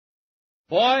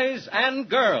Boys and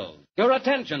girls, your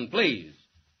attention, please.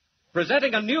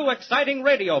 Presenting a new exciting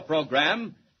radio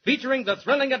program featuring the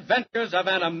thrilling adventures of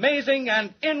an amazing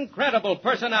and incredible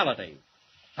personality.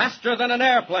 Faster than an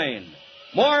airplane,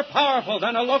 more powerful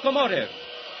than a locomotive,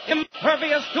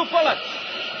 impervious to bullets.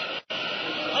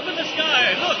 Up in the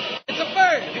sky, look! It's a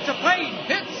bird! It's a plane!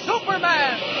 It's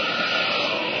Superman!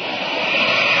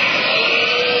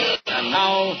 And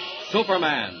now,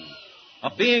 Superman. A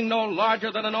being no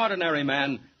larger than an ordinary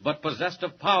man, but possessed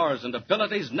of powers and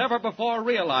abilities never before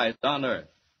realized on Earth.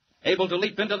 Able to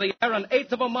leap into the air an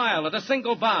eighth of a mile at a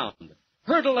single bound,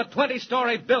 hurdle a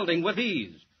 20-story building with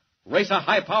ease, race a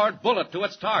high-powered bullet to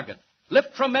its target,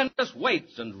 lift tremendous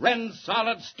weights, and rend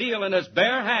solid steel in his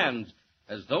bare hands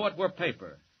as though it were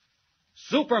paper.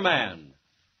 Superman,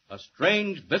 a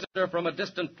strange visitor from a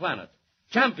distant planet,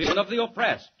 champion of the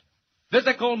oppressed,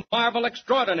 physical marvel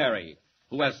extraordinary,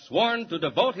 who has sworn to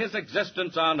devote his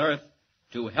existence on Earth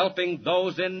to helping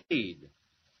those in need.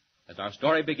 As our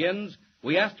story begins,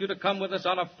 we ask you to come with us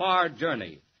on a far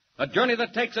journey, a journey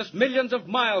that takes us millions of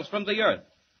miles from the Earth,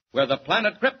 where the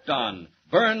planet Krypton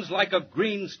burns like a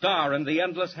green star in the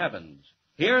endless heavens.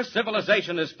 Here,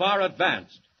 civilization is far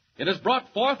advanced. It has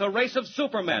brought forth a race of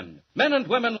supermen, men and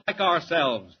women like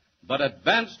ourselves, but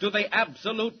advanced to the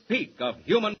absolute peak of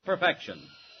human perfection.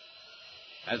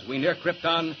 As we near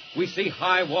Krypton, we see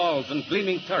high walls and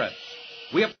gleaming turrets.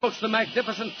 We approach the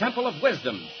magnificent Temple of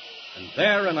Wisdom, and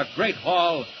there in a great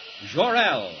hall,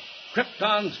 Jor-El,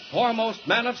 Krypton's foremost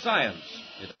man of science,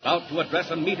 is about to address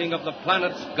a meeting of the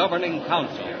planet's governing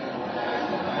council.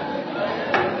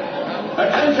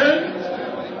 Attention!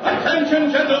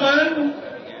 Attention, gentlemen!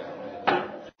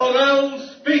 Jor-El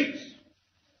speaks.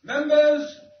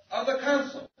 Members of the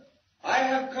council, I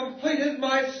have completed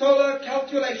my solar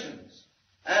calculations.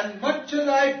 And much as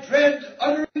I dread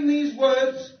uttering these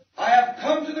words, I have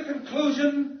come to the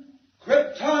conclusion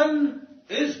Krypton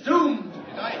is doomed.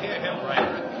 Did I hear him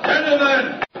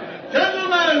right?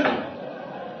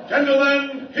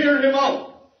 Gentlemen, hear him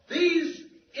out. These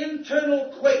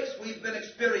internal quakes we've been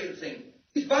experiencing,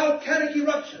 these volcanic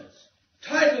eruptions,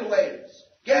 tidal waves,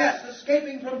 gas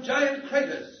escaping from giant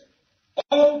craters,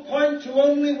 all point to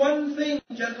only one thing,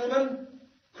 gentlemen.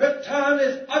 Krypton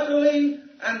is utterly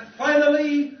and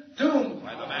finally doomed.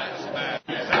 By the man's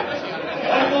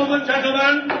One moment,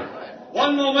 gentlemen.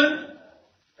 One moment.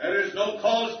 There is no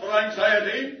cause for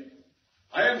anxiety.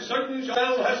 I am certain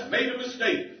Jor-El has made a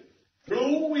mistake.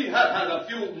 True, we have had a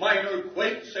few minor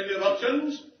quakes and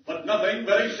eruptions, but nothing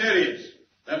very serious.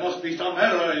 There must be some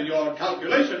error in your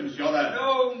calculations,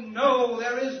 Jor-El. No,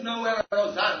 there is no error,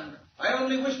 Roseanne. I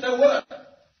only wish there were.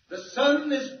 The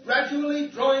sun is gradually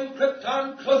drawing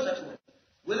Krypton closer to it.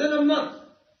 Within a month,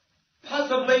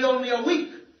 possibly only a week,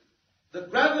 the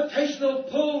gravitational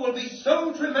pull will be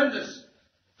so tremendous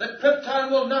that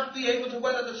Krypton will not be able to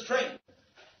weather the strain.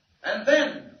 And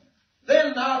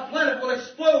then our planet will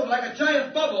explode like a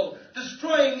giant bubble,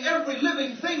 destroying every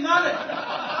living thing on it.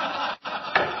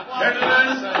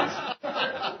 Gentlemen,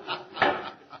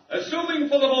 assuming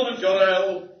for the moment,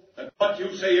 Jor-El, that what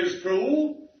you say is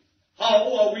true,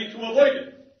 how are we to avoid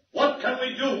it? What can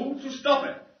we do to stop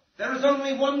it? There is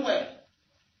only one way.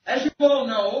 As you all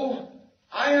know,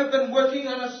 I have been working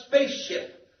on a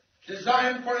spaceship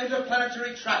designed for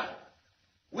interplanetary travel.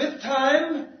 With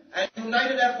time and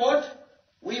united effort,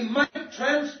 we might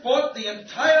transport the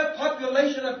entire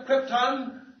population of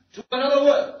Krypton to another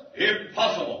world.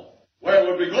 Impossible. Where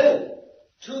would we go?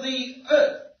 To the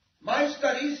Earth. My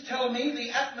studies tell me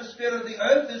the atmosphere of the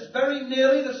Earth is very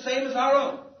nearly the same as our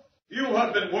own. You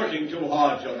have been working too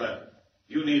hard, Jor-El.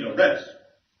 You need a rest.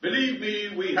 Believe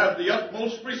me, we have the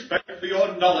utmost respect for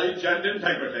your knowledge and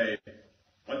integrity.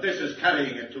 But this is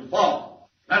carrying it too far.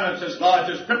 Planets as large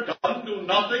as Krypton do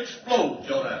not explode,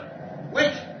 Jor-El.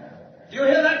 Wait! Do you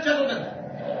hear that, gentlemen?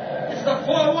 It's the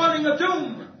forewarning of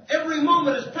doom. Every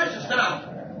moment is precious now.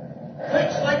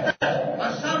 Quakes like that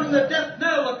are sounding the death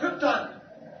knell of Krypton.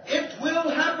 It will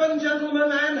happen,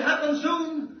 gentlemen, and happen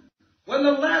soon. When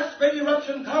the last great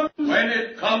eruption comes... When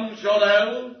it comes,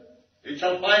 Jor-El, it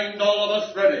shall find all of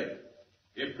us ready.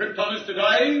 If Krypton is to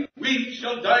die, we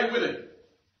shall die with it.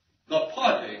 The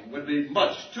parting would be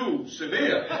much too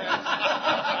severe.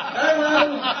 Very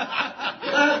well.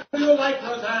 Laugh if you like,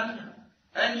 Roseanne,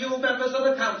 and you members of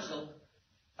the council.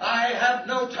 I have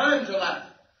no time to laugh.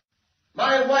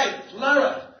 My wife,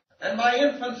 Lara, and my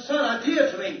infant son are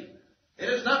dear to me. It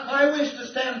is not my wish to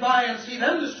stand by and see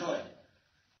them destroyed.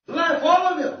 Laugh, all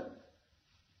of you.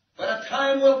 But a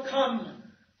time will come,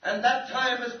 and that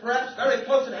time is perhaps very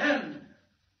close at hand,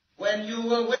 when you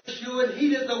will wish you had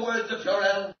heeded the words of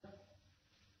Jor-El.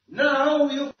 Now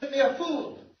you think me a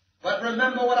fool, but But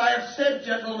remember what I have said,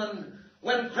 gentlemen.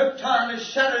 When Krypton is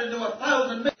shattered into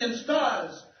 1,000 million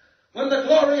stars, when the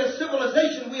glorious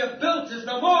civilization we have built is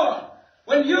no more,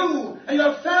 when you and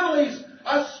your families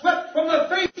are swept from the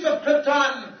face of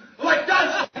Krypton like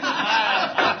dust.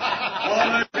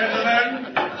 Order,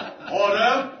 gentlemen.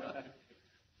 Order.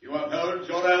 You have heard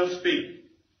Jor-El speak.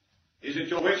 Is it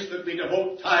your wish that we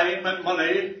devote time and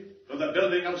money to the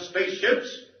building of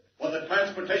spaceships for the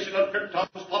transportation of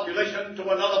Krypton's population to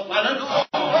another planet? No!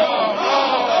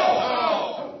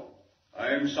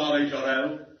 I'm sorry,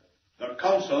 Jor-El. The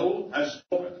Council has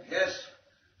spoken. Yes,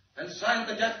 and signed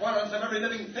the death warrants of every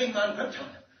living thing on Krypton.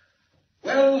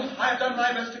 Well, I've done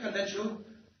my best to convince you.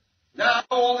 Now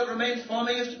all that remains for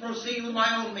me is to proceed with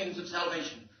my own means of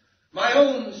salvation. My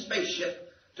own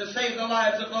spaceship to save the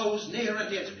lives of those near and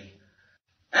dear to me.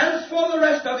 As for the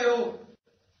rest of you,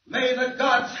 may the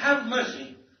gods have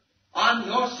mercy on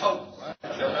your souls.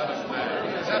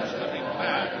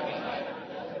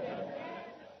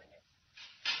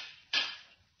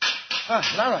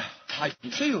 Lara, I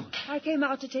didn't see you. I came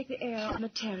out to take the air on the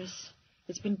terrace.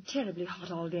 It's been terribly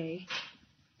hot all day.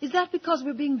 Is that because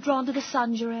we're being drawn to the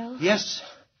sun, Jor-El? Yes.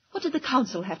 What did the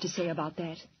council have to say about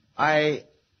that? I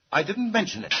didn't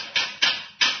mention it.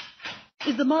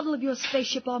 Is the model of your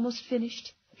spaceship almost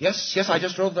finished? Yes, I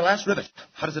just drove the last rivet.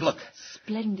 How does it look?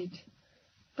 Splendid.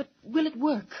 But will it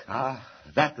work?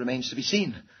 That remains to be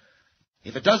seen.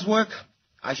 If it does work,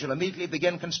 I shall immediately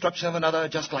begin construction of another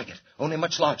just like it, only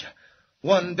much larger.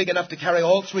 One big enough to carry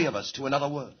all three of us to another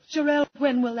world. Jor-El,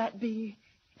 when will that be?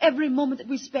 Every moment that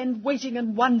we spend waiting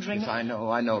and wondering... Yes, I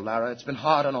know, Lara. It's been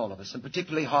hard on all of us, and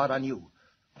particularly hard on you.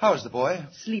 How is the boy?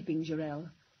 Sleeping, Jor-El.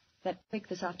 That quake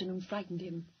this afternoon frightened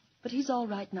him. But he's all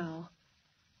right now.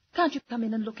 Can't you come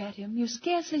in and look at him? You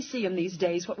scarcely see him these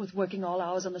days, what with working all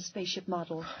hours on the spaceship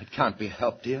model. It can't be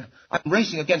helped, dear. I'm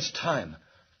racing against time.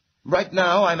 Right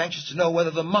now, I'm anxious to know whether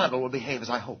the model will behave as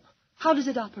I hope. How does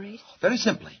it operate? Very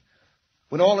simply.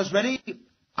 When all is ready,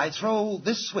 I throw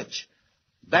this switch.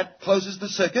 That closes the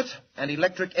circuit, and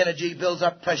electric energy builds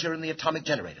up pressure in the atomic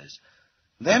generators.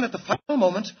 Then, at the final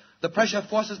moment, the pressure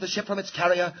forces the ship from its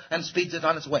carrier and speeds it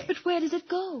on its way. But where does it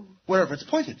go? Wherever it's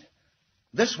pointed.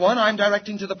 This one I'm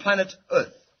directing to the planet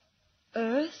Earth.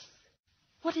 Earth?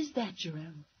 What is that,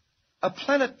 Jor-El? A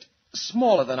planet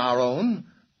smaller than our own,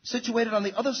 situated on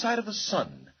the other side of the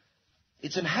sun.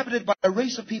 It's inhabited by a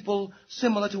race of people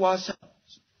similar to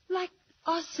ourselves. Like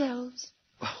ourselves?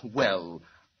 Well,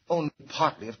 only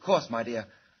partly, of course, my dear.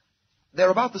 They're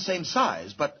about the same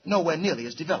size, but nowhere nearly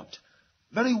as developed.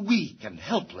 Very weak and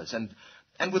helpless, and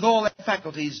with all their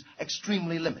faculties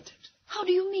extremely limited. How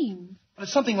do you mean? Well,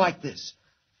 it's something like this.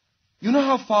 You know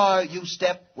how far you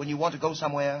step when you want to go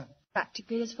somewhere?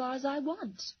 Practically as far as I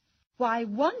want. Why,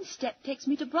 one step takes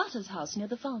me to Bratta's house near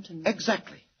the fountain.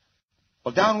 Exactly.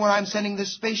 Well, down where I'm sending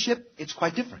this spaceship, it's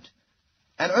quite different.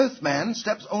 An Earthman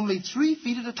steps only 3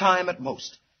 feet at a time at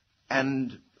most,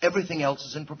 and everything else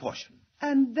is in proportion.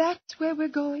 And that's where we're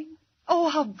going? Oh,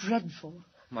 how dreadful.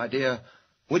 My dear,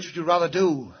 which would you rather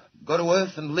do? Go to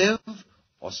Earth and live,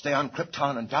 or stay on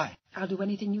Krypton and die? I'll do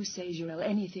anything you say, Jor-El,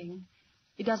 anything.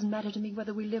 It doesn't matter to me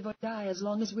whether we live or die as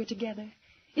long as we're together.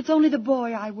 It's only the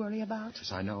boy I worry about.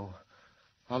 Yes, I know.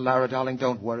 Oh, Lara, darling,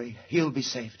 don't worry. He'll be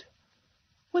saved.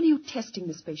 When are you testing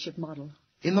the spaceship model?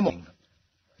 In the morning.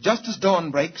 Just as dawn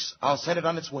breaks, I'll set it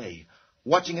on its way,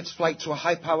 watching its flight through a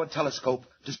high-powered telescope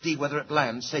to see whether it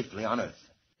lands safely on Earth.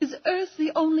 Is Earth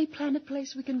the only planet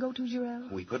place we can go to, Jor-El?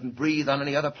 We couldn't breathe on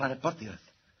any other planet but the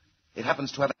Earth. It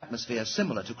happens to have an atmosphere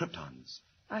similar to Krypton's.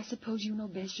 I suppose you know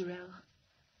best, Jor-El.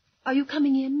 Are you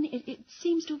coming in? It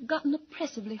seems to have gotten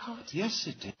oppressively hot. Yes,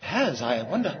 it has. I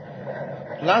wonder.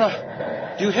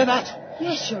 Lara, do you hear that?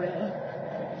 Yes,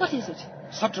 Jor-El. What is it?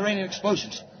 Subterranean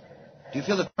explosions. Do you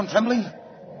feel the ground trembling?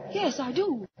 Yes, I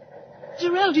do.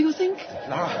 Jor-El, do you think?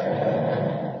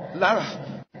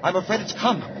 Lara, I'm afraid it's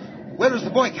come. Where is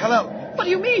the boy, Kal-El? What do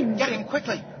you mean? Get him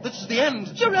quickly. This is the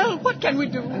end. Jor-El, what can we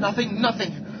do? Nothing.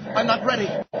 I'm not ready.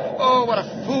 Oh, what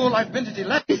a fool I've been to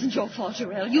delay. It isn't your fault,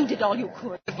 Jor-El. You did all you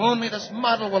could. If only this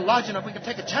model were large enough, we could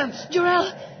take a chance.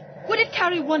 Jor-El, would it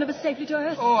carry one of us safely to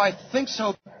Earth? Oh, I think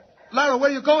so. Lara, where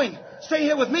are you going? Stay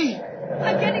here with me.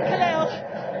 I'm getting Kal-El.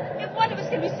 If one of us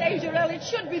can be saved, Jor-El, it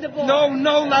should be the boy. No,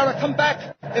 Lara, come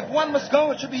back. If one must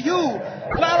go, it should be you.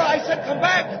 Lara, I said come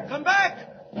back. Come back.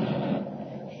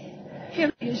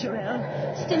 Here he is,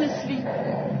 Jor-El, still asleep.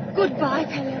 Goodbye,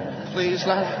 Kal-El. Please,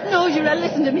 Lara. No, Jor-El,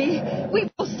 listen to me. We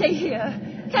both stay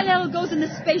here. Kal-El goes in the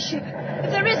spaceship.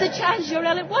 If there is a chance,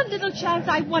 Jor-El, one little chance,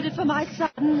 I want it for my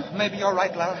son. Maybe you're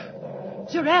right, Lara.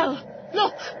 Jor-El,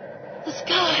 look. The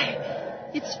sky.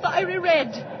 It's fiery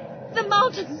red. The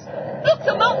mountains! Look,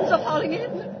 the mountains are falling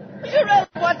in! Jor-El,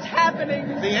 what's happening?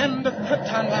 The end of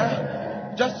Krypton,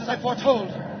 Lara. Just as I foretold.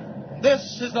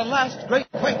 This is the last great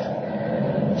quake.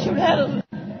 Jor-El,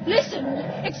 listen!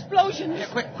 Explosions! Here,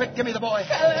 quick, give me the boy.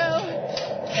 Kal-El!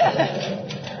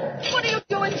 What are you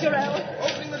doing, Jor-El?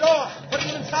 Opening the door, putting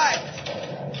him inside.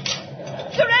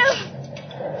 Jor-El!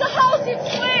 The house is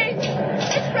swaying!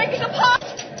 It's breaking apart!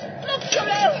 Look,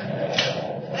 Jor-El!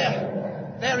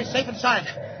 There, he's safe inside.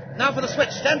 Now for the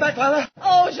switch. Stand back, Lara.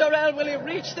 Oh, Jor-El, will he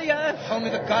reach the earth? Only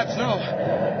the gods know.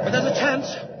 But there's a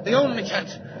chance. The only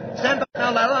chance. Stand back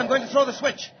now, Lara. I'm going to throw the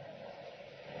switch.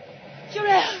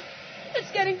 Jor-El,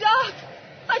 it's getting dark.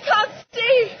 I can't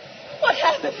see. What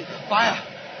happened? Fire.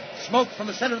 Smoke from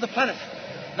the center of the planet.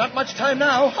 Not much time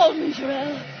now. Hold me,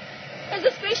 Jor-El. Has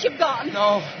the spaceship gone?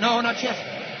 No, not yet.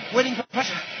 Waiting for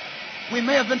pressure. We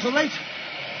may have been too late.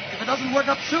 If it doesn't work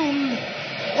up soon...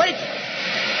 Wait!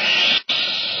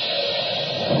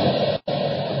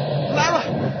 Lara!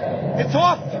 It's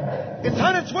off! It's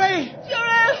on its way!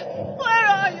 Jor-El, where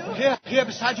are you? Here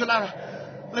beside you,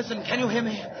 Lara. Listen, can you hear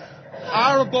me?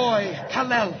 Our boy,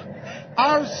 Kal-El.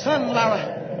 Our son,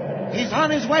 Lara. He's on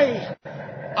his way.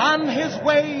 On his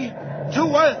way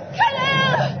to Earth.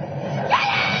 Kal-El!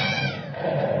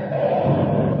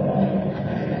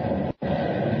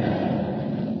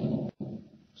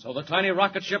 So the tiny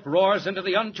rocket ship roars into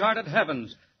the uncharted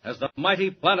heavens as the mighty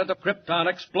planet of Krypton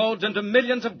explodes into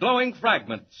millions of glowing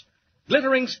fragments,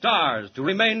 glittering stars to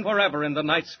remain forever in the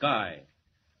night sky.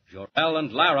 Jor-El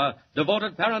and Lara,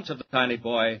 devoted parents of the tiny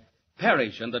boy,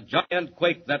 perish in the giant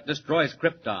quake that destroys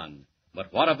Krypton.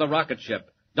 But what of the rocket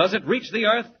ship? Does it reach the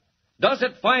Earth? Does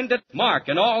it find its mark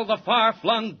in all the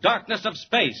far-flung darkness of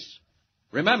space?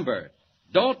 Remember,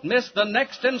 don't miss the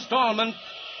next installment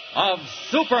of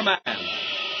Superman.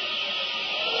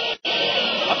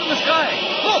 Up in the sky,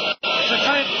 look! It's a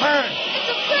giant bird! It's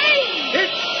a plane!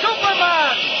 It's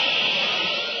Superman!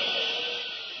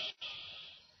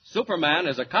 Superman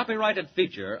is a copyrighted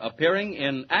feature appearing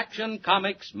in Action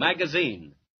Comics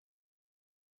magazine.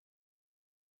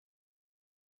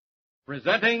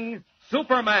 Presenting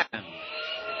Superman.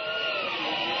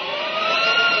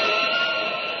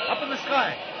 Up in the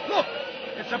sky, look!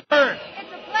 It's a bird!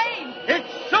 It's a plane!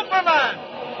 It's Superman!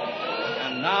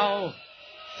 And now,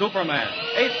 Superman,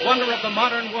 eighth wonder of the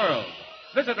modern world,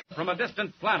 visitor from a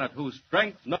distant planet whose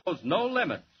strength knows no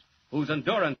limits, whose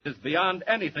endurance is beyond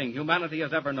anything humanity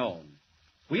has ever known.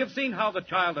 We have seen how the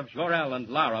child of Jor-El and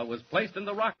Lara was placed in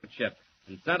the rocket ship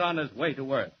and sent on his way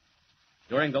to Earth.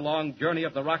 During the long journey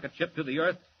of the rocket ship to the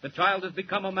Earth, the child has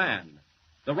become a man.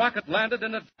 The rocket landed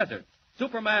in a desert.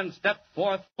 Superman stepped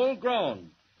forth full grown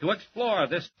to explore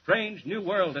this strange new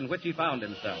world in which he found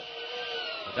himself.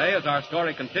 Today, as our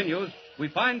story continues, we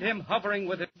find him hovering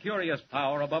with his curious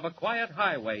power above a quiet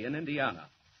highway in Indiana.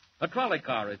 A trolley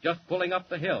car is just pulling up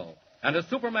the hill, and as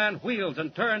Superman wheels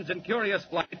and turns in curious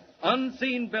flight,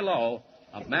 unseen below,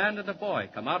 a man and a boy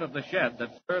come out of the shed that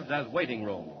serves as waiting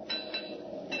room.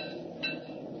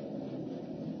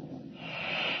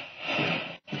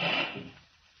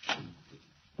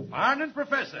 Morning,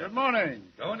 Professor. Good morning.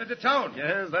 Going into town.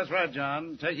 Yes, that's right,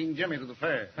 John. Taking Jimmy to the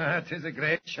fair. It is a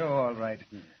great show, all right.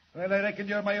 Well, I reckon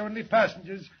you're my only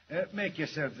passengers. Make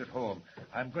yourselves at home.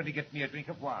 I'm going to get me a drink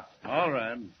of water. All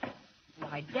right.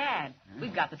 Why, Dad,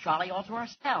 we've got the trolley all to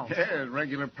ourselves. Yeah,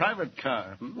 regular private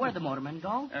car. Where'd the motorman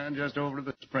go? And just over to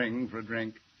the spring for a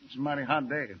drink. It's a mighty hot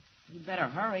day. You'd better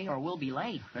hurry or we'll be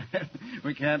late.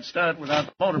 We can't start without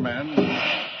the motorman.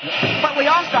 But we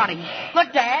are starting.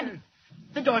 Look, Dad.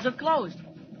 The doors have closed.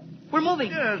 We're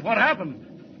moving. Yes, what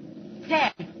happened?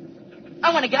 Dad,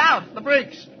 I want to get out. The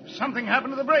brakes. Something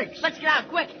happened to the brakes. Let's get out,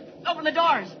 quick. Open the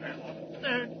doors.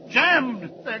 They're jammed.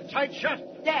 They're tight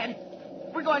shut. Dad,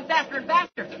 we're going faster and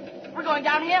faster. We're going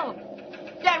downhill.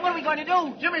 Dad, what are we going to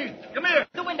do? Jimmy, come here.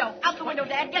 The window. Out the window,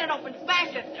 Dad. Get it open.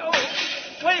 Smash it. Oh,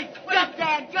 wait. Jump,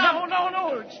 Dad. Jump.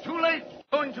 No. It's too late.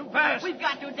 Going too fast. We've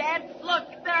got to, Dad. Look,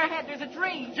 there ahead. There's a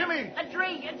tree. Jimmy. A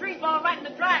tree falling right in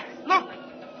the tracks. Look.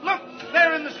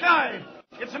 There in the sky.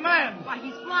 It's a man. Why,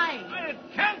 he's flying. It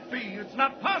can't be. It's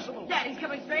not possible. Dad, he's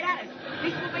coming straight at us.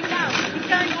 He's swooping down. He's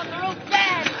carrying on the roof.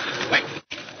 Dad! Quick!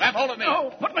 Grab hold of me.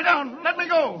 No, put me down. Let me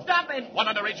go. Stop it. One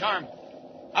under each arm.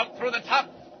 Out through the top.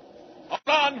 Hold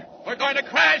on. We're going to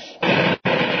crash.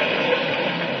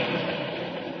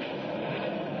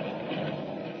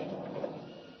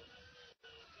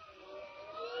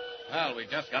 Well, we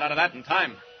just got out of that in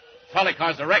time. Trolley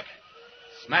car's a wreck.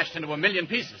 Smashed into 1,000,000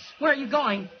 pieces. Where are you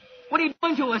going? What are you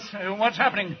doing to us? What's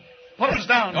happening? Pull us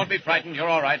down. Don't be frightened. You're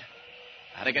all right.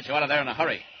 I had to get you out of there in a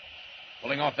hurry.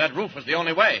 Pulling off that roof was the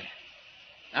only way.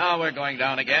 Now we're going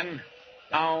down again.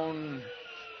 Down.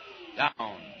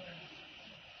 Down.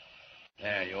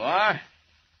 There you are.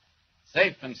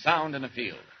 Safe and sound in the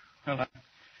field. Well,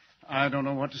 I don't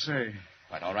know what to say.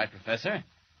 Quite all right, Professor.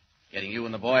 Getting you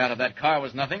and the boy out of that car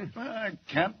was nothing. I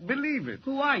can't believe it.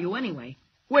 Who are you, anyway?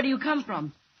 Where do you come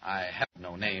from? I have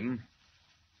no name.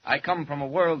 I come from a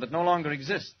world that no longer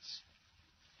exists.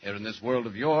 Here in this world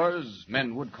of yours,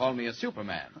 men would call me a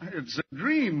Superman. It's a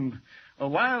dream. A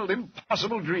wild,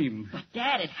 impossible dream. But,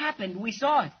 Dad, it happened. We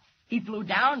saw it. He flew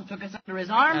down, took us under his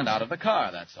arms. And out of the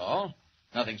car, that's all.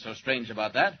 Nothing so strange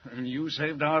about that. And you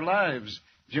saved our lives,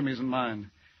 Jimmy's and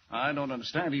mine. I don't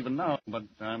understand even now, but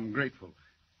I'm grateful.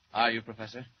 Are you,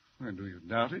 Professor? Well, do you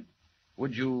doubt it?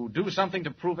 Would you do something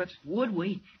to prove it? Would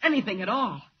we? Anything at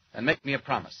all. Then make me a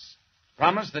promise.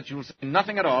 Promise that you'll say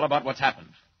nothing at all about what's happened.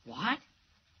 What?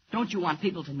 Don't you want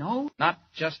people to know? Not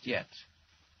just yet.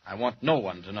 I want no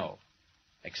one to know,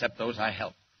 except those I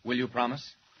help. Will you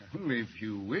promise? Well, if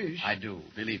you wish. I do,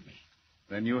 believe me.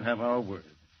 Then you have our word.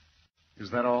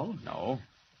 Is that all? No.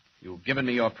 You've given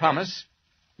me your promise.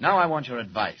 Now I want your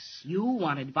advice. You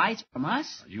want advice from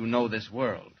us? You know this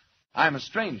world. I'm a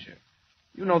stranger.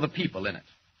 You know the people in it.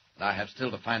 But I have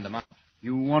still to find them out.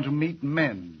 You want to meet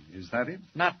men, is that it?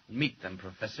 Not meet them,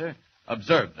 Professor.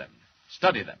 Observe them.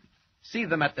 Study them. See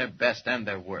them at their best and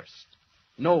their worst.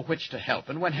 Know which to help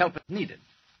and when help is needed.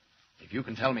 If you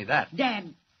can tell me that...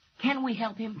 Dad, can we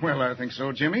help him? Well, I think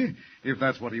so, Jimmy, if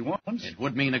that's what he wants. It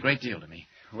would mean a great deal to me.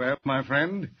 Well, my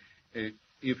friend,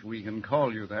 if we can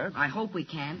call you that. I hope we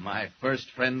can. My first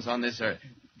friends on this earth.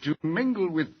 To mingle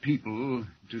with people,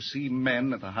 to see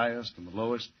men at the highest and the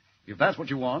lowest, if that's what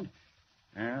you want.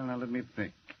 Well, now let me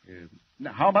think.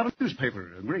 Now, how about a newspaper,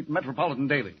 a great metropolitan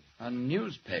daily? A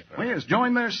newspaper? Well, yes,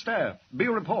 join their staff. Be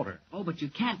a reporter. Oh, but you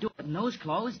can't do it in those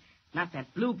clothes. Not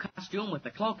that blue costume with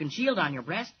the cloak and shield on your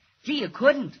breast. Gee, you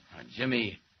couldn't.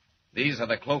 Jimmy, these are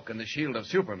the cloak and the shield of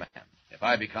Superman. If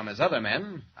I become as other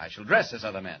men, I shall dress as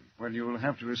other men. Well, you'll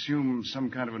have to assume some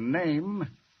kind of a name.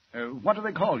 What do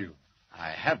they call you?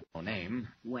 I have no name.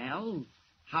 Well,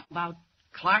 how about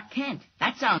Clark Kent?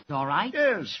 That sounds all right.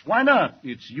 Yes, why not?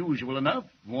 It's usual enough.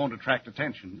 Won't attract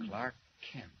attention. Clark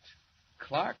Kent.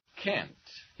 Clark Kent.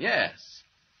 Yes.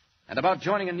 And about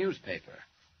joining a newspaper.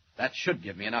 That should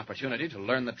give me an opportunity to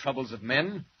learn the troubles of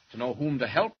men, to know whom to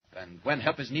help, and when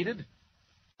help is needed.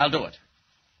 I'll do it.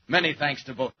 Many thanks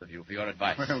to both of you for your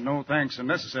advice. Well, no thanks are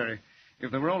necessary.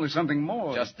 If there were only something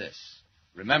more... Just this.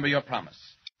 Remember your promise.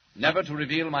 Never to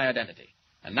reveal my identity.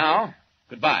 And now,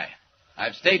 goodbye.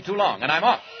 I've stayed too long, and I'm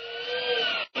off.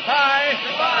 Goodbye.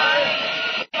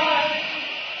 Goodbye. Goodbye.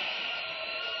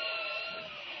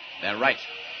 They're right.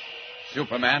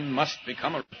 Superman must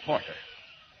become a reporter.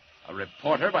 A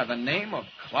reporter by the name of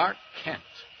Clark Kent.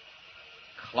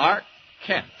 Clark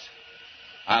Kent.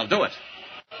 I'll do it.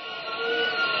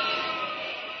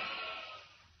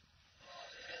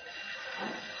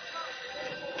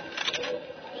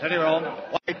 Steady, Rome.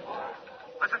 White.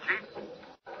 Listen, Chief.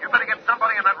 You better get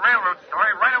somebody in that railroad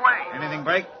story right away. Anything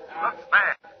break? Looks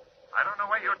bad. I don't know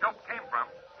where your dope came from,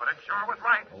 but it sure was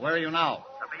right. Well, where are you now?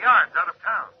 At the yards out of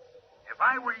town. If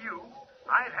I were you,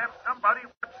 I'd have somebody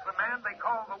watch the man they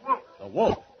call the Wolf. The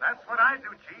Wolf? That's what I do,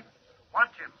 Chief.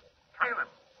 Watch him. Trail him.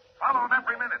 Follow him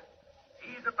every minute.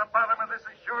 He's at the bottom of this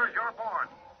as sure as you're born.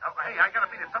 Oh, hey, I gotta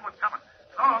beat it. Someone's coming.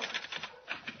 So long.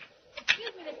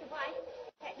 Excuse me, Mr. White.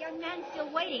 That young man's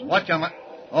still waiting. What young man?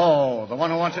 Oh, the one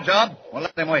who wants a job? Well,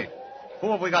 let them wait. Who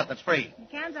have we got that's free?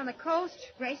 McCann's on the coast.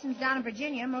 Grayson's down in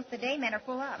Virginia. Most of the day men are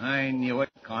full up. I knew it.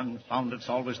 Confound it's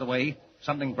always the way.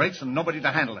 Something breaks and nobody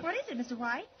to handle it. What is it, Mr.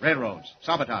 White? Railroads.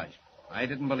 Sabotage. I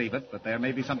didn't believe it, but there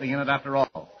may be something in it after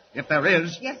all. If there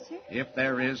is... Yes, sir? If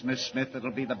there is, Miss Smith,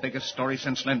 it'll be the biggest story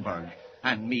since Lindbergh.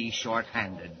 And me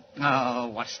short-handed. Oh,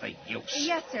 what's the use?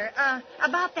 Yes, sir.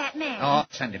 About that man. Oh,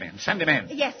 send him in. Send him in.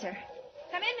 Yes, sir.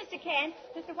 Come in, Mr. Kent.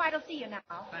 Mr. White will see you now.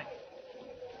 Thanks.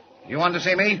 You want to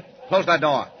see me? Close that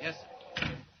door. Yes, sir.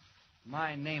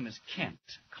 My name is Kent.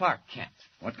 Clark Kent.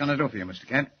 What can I do for you, Mr.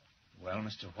 Kent? Well,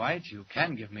 Mr. White, you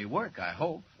can give me work, I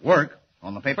hope. Work?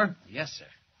 On the paper? Yes, sir.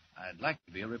 I'd like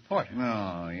to be a reporter.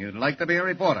 Oh, you'd like to be a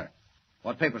reporter.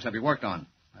 What papers have you worked on?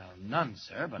 Well, none,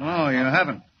 sir, but Oh, you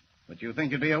haven't. But you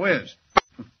think you'd be a whiz.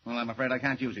 Well, I'm afraid I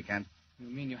can't use you, Kent. You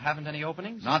mean you haven't any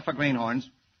openings? Not for greenhorns.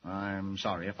 I'm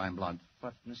sorry if I'm blunt.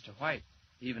 But, Mr. White,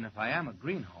 even if I am a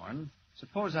greenhorn,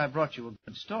 suppose I brought you a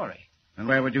good story. And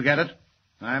where would you get it?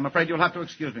 I'm afraid you'll have to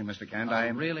excuse me, Mr. Kent.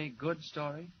 A really good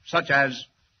story? Such as?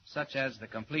 Such as the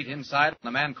complete inside of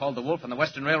the man called the Wolf on the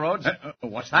Western Railroads.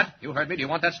 What's that? You heard me. Do you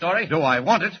want that story? Do I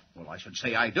want it? Well, I should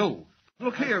say I do.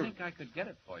 Look here. I think I could get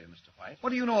it for you, Mr. White. What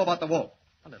do you know about the Wolf?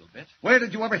 A little bit. Where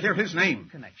did you ever hear his name?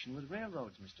 Connection with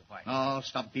railroads, Mr. White. Oh,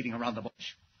 stop beating around the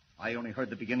bush. I only heard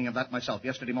the beginning of that myself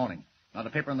yesterday morning. Not a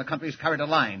paper in the country's carried a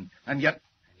line, and yet...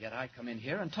 And yet I come in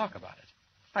here and talk about it.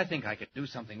 I think I could do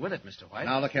something with it, Mr. White.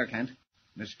 Now, look here, Kent.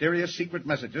 Mysterious secret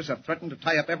messages have threatened to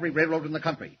tie up every railroad in the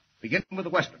country, beginning with the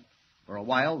Western. For a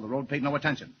while, the road paid no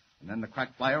attention. And then the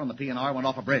cracked flyer on the P&R went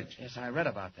off a bridge. Yes, I read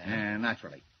about that.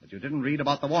 Naturally. But you didn't read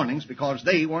about the warnings because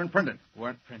they weren't printed.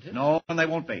 Weren't printed? No, and they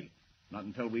won't be. Not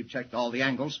until we've checked all the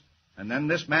angles. And then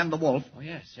this man, the Wolf. Oh,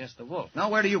 yes, the Wolf. Now,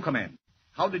 where do you come in?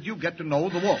 How did you get to know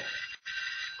the Wolf?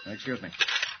 Excuse me.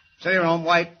 Say your own,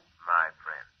 White. My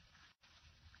friend,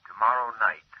 tomorrow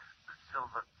night, the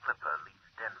Silver Clipper leaves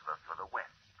Denver for the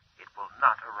west. It will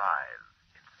not arrive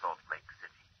in Salt Lake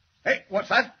City. Hey, what's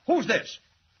that? Who's this?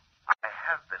 I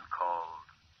have been called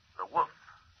the Wolf.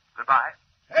 Goodbye.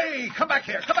 Hey, come back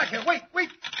here. Come back here. Wait.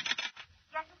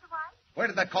 Yes, Mr. White? Where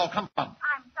did that call come from?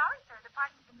 I'm sorry, sir. The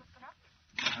party's been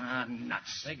disconnected.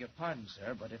 Nuts. Beg your pardon,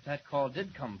 sir, but if that call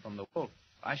did come from the Wolf,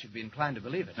 I should be inclined to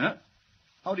believe it. Huh?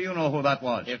 How do you know who that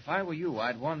was? If I were you,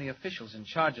 I'd warn the officials in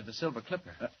charge of the Silver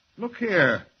Clipper. Look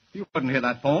here. You wouldn't hear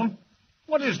that phone.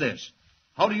 What is this?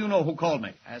 How do you know who called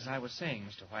me? As I was saying,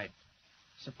 Mr. White,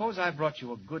 suppose I brought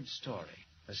you a good story.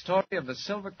 The story of the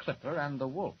Silver Clipper and the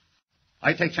Wolf.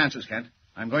 I take chances, Kent.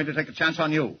 I'm going to take a chance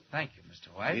on you. Thank you, Mr.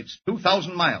 White. It's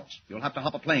 2,000 miles. You'll have to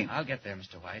hop a plane. I'll get there,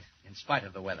 Mr. White, in spite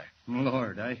of the weather.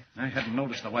 Lord, I hadn't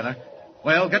noticed the weather.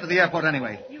 Well, get to the airport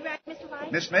anyway. You ready, Mr.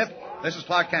 White? Miss Smith, this is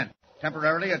Clark Kent,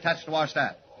 temporarily attached to our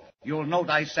staff. You'll note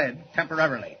I said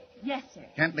temporarily. Yes, sir.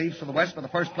 Kent leaves for the west for the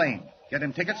first plane. Get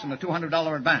him tickets and a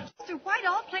 $200 advance. Mr. White,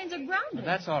 all planes are grounded.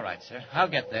 That's all right, sir. I'll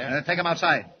get there. Take him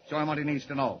outside. Show him what he needs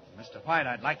to know. Mr. White,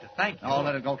 I'd like to thank you. Oh,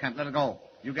 let it go, Kent. Let it go.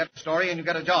 You get the story and you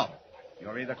get a job.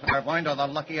 You're either clairvoyant or the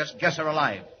luckiest guesser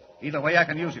alive. Either way, I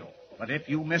can use you. But if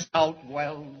you miss out,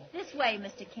 well... This way,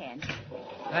 Mr. Kent.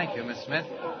 Thank you, Miss Smith.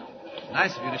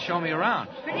 Nice of you to show me around.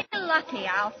 Pretty lucky,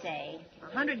 I'll say.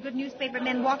 100 good newspaper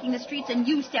men walking the streets, and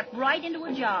you step right into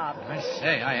a job. I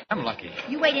say, I am lucky.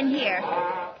 You wait in here.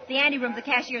 It's the anteroom of the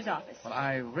cashier's office. Well,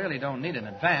 I really don't need an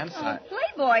advance.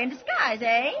 Playboy in disguise,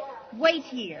 eh? Wait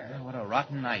here. Oh, what a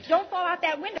rotten night. Don't fall out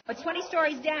that window. It's 20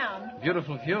 stories down.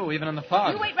 Beautiful view, even in the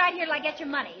fog. You wait right here till I get your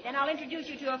money. Then I'll introduce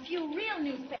you to a few real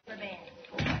newspaper men.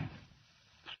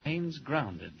 Plane's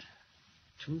grounded.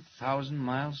 2,000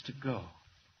 miles to go.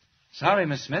 Sorry,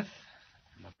 Miss Smith.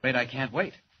 I'm afraid I can't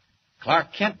wait.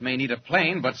 Clark Kent may need a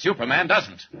plane, but Superman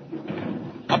doesn't.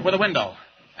 Up with the window.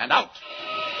 And out.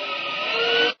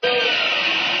 Get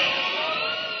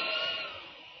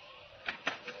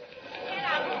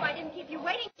out. Hope I didn't keep you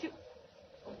waiting too.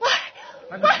 What?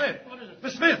 Miss Smith.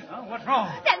 Miss Smith. Oh, what's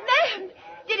wrong? That man.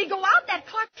 Did he go out, that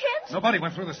Clark Kent? Nobody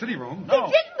went through the city room. He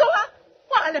didn't go out.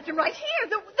 Well, I left him right here.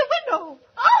 The window.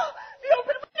 Oh, the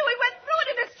open window. He went through it,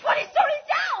 and it's 20 stories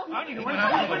down. He went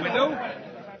out the window.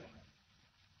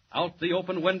 Out the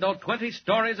open window, 20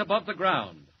 stories above the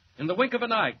ground. In the wink of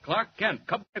an eye, Clark Kent,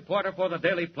 cub reporter for the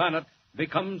Daily Planet,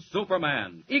 becomes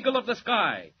Superman, eagle of the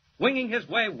sky, winging his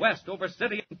way west over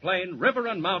city and plain, river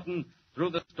and mountain,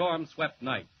 through the storm-swept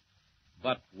night.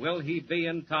 But will he be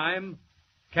in time?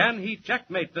 Can he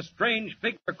checkmate the strange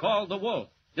figure called the Wolf,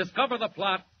 discover the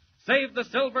plot, save the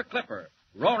Silver Clipper,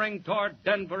 roaring toward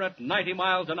Denver at 90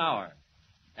 miles an hour?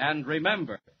 And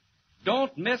remember,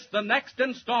 don't miss the next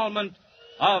installment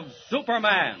of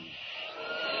Superman.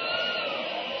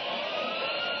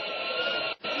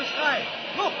 In the sky.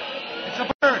 Look! It's a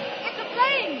bird. It's a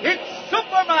plane. It's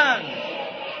Superman!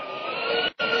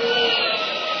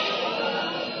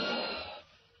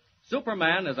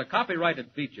 Superman is a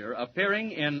copyrighted feature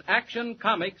appearing in Action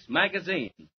Comics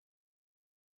magazine.